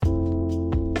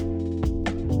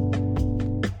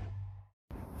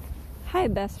Hi,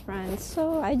 best friends.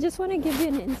 So I just want to give you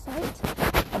an insight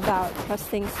about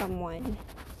trusting someone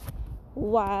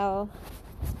while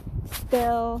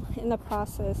still in the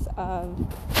process of,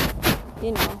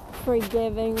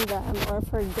 forgiving them or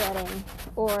forgetting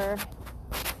or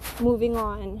moving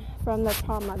on from the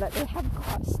trauma that they have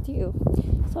caused you.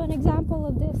 So an example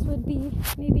of this would be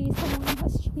maybe someone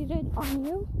has cheated on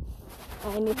you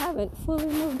and you haven't fully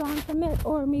moved on from it,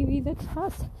 or maybe the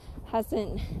trust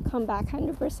hasn't come back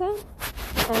 100%,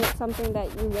 and it's something that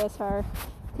you guys are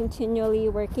continually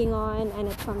working on, and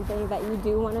it's something that you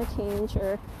do want to change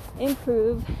or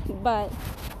improve. But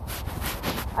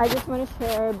I just want to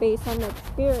share, based on the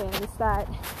experience, that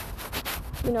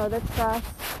the trust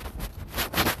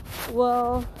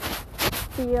will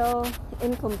feel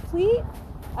incomplete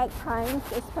at times,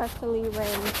 especially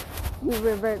when you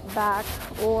revert back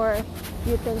or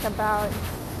you think about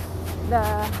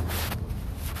the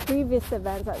previous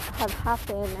events that have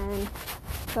happened. And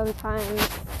sometimes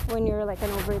when you're like an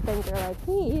overthinker like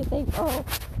me, you think, oh,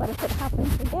 what if it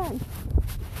happens again?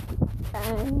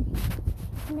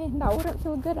 And that wouldn't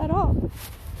feel good at all.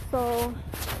 So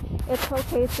it's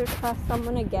okay to trust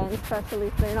someone again, especially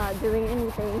if they're not doing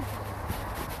anything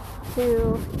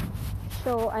to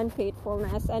show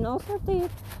unfaithfulness, and also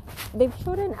if they've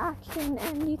showed an action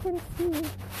and you can see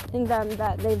in them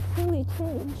that they've truly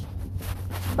changed.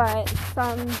 But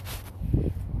some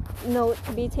note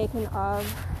to be taken of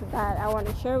that I want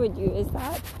to share with you is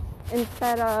that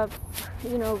instead of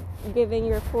giving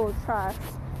your full trust,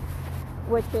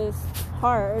 which is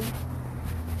hard,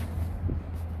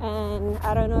 and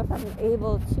I don't know if I'm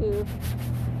able to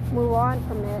move on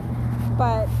from it,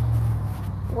 but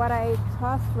what I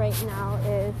trust right now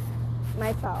is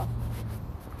myself.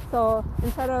 So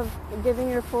instead of giving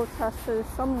your full trust to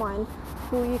someone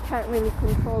who you can't really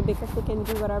control because they can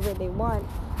do whatever they want,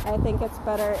 I think it's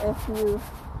better if you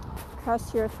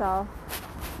trust yourself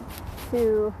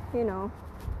to,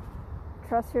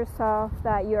 trust yourself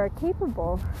that you are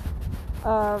capable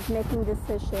of making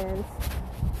decisions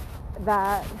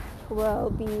that will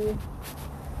be,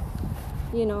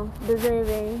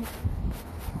 deserving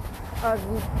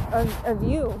of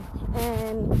you.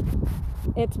 And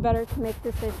it's better to make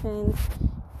decisions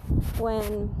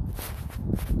when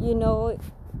you know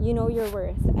your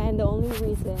worth. And the only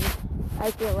reason I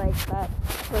feel like that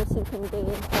person can gain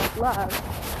self-love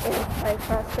is by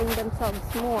trusting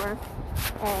themselves more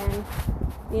and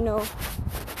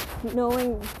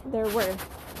knowing their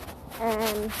worth.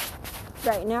 And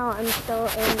right now I'm still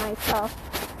in my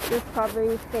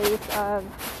self-discovery phase of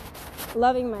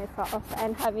loving myself,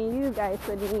 and having you guys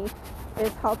with me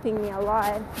is helping me a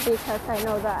lot, because I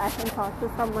know that I can talk to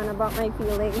someone about my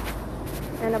feelings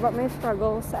and about my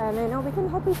struggles, and I know we can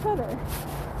help each other.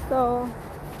 So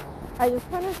I just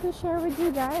wanted to share with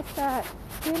you guys that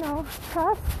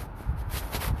trust,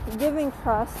 giving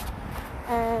trust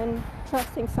and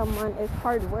trusting someone is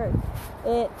hard work.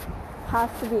 It has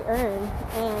to be earned,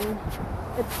 and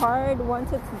it's hard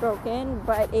once it's broken,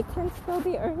 but it can still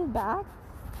be earned back.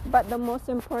 But the most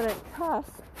important trust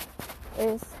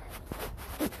is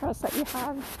the trust that you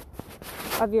have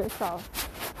of yourself.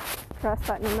 Trust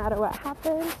that no matter what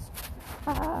happens,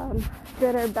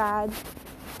 good or bad,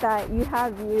 that you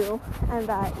have you, and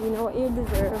that you know what you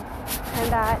deserve,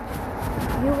 and that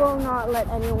you will not let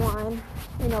anyone,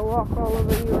 walk all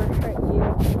over you or hurt you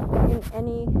in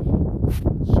any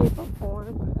shape or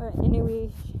form,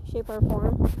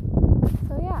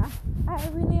 So yeah, I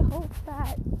really hope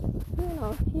that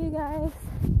you guys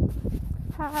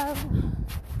have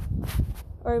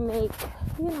or make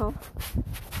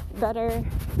better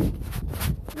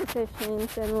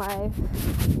decisions in life.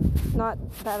 Not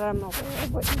that I'm aware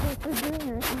of what you guys are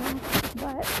doing right now,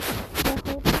 but I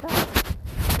hope that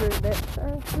through this,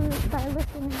 or by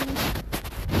listening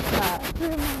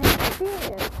through my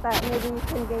experience, that maybe you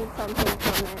can gain something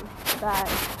from it. That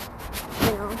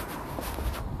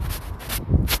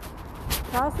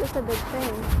trust is a big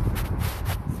thing.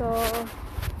 So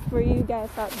for you guys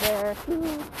out there who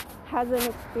hasn't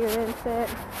experienced it,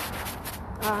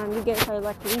 you guys are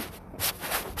lucky,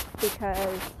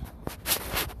 because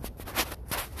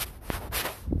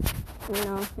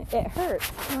it hurts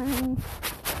when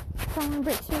someone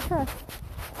breaks your trust.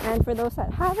 And for those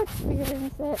that have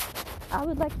experienced it, I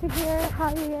would like to hear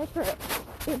how you guys were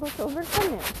able to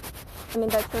overcome it.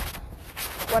 That's just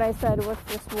what I said was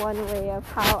just one way of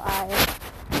how I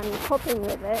am coping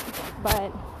with it,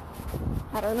 but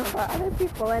I don't know about other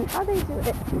people and how they do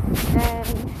it.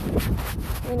 And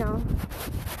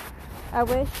I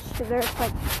wish there's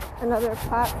like another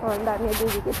platform that maybe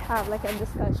we could have like a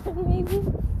discussion. Maybe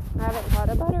I haven't thought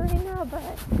about it right now, but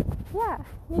yeah,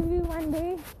 maybe one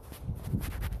day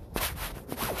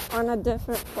on a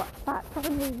different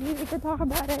platform, maybe we could talk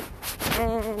about it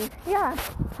and yeah,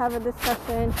 have a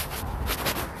discussion.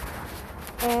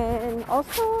 And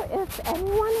also, if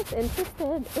anyone is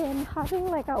interested in having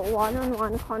like a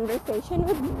one-on-one conversation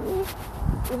with me,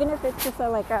 even if it's just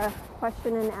like a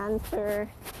question and answer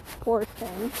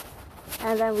portion,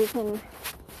 and then we can,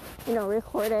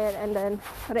 record it and then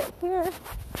put it here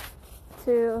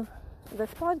to this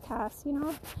podcast,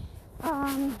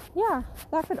 yeah,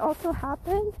 that could also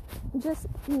happen. Just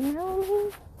email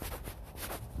me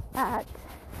at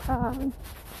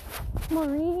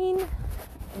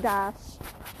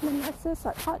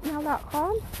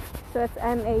maureen-meneses@hotmail.com. So it's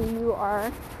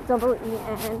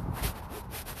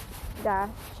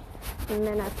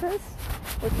MAUREN-Meneses,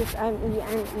 which is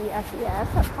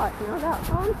MENESES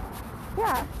 @hotmail.com.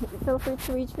 Feel free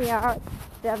to reach me out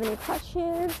if you have any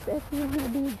questions, if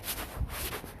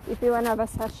you want to have a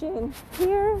session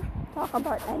here, talk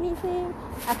about anything.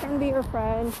 I can be your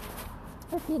friend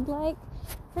if you'd like.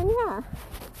 And yeah,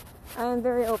 I'm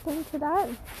very open to that.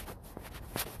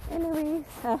 Anyways,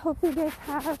 I hope you guys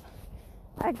have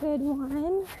a good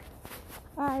one.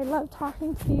 I love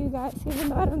talking to you guys, even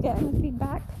though I don't get any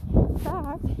feedback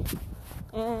back.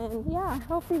 And yeah, I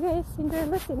hope you guys enjoy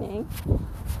listening.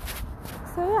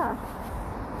 So yeah,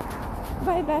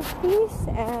 bye besties,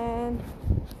 and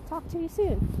talk to you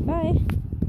soon. Bye.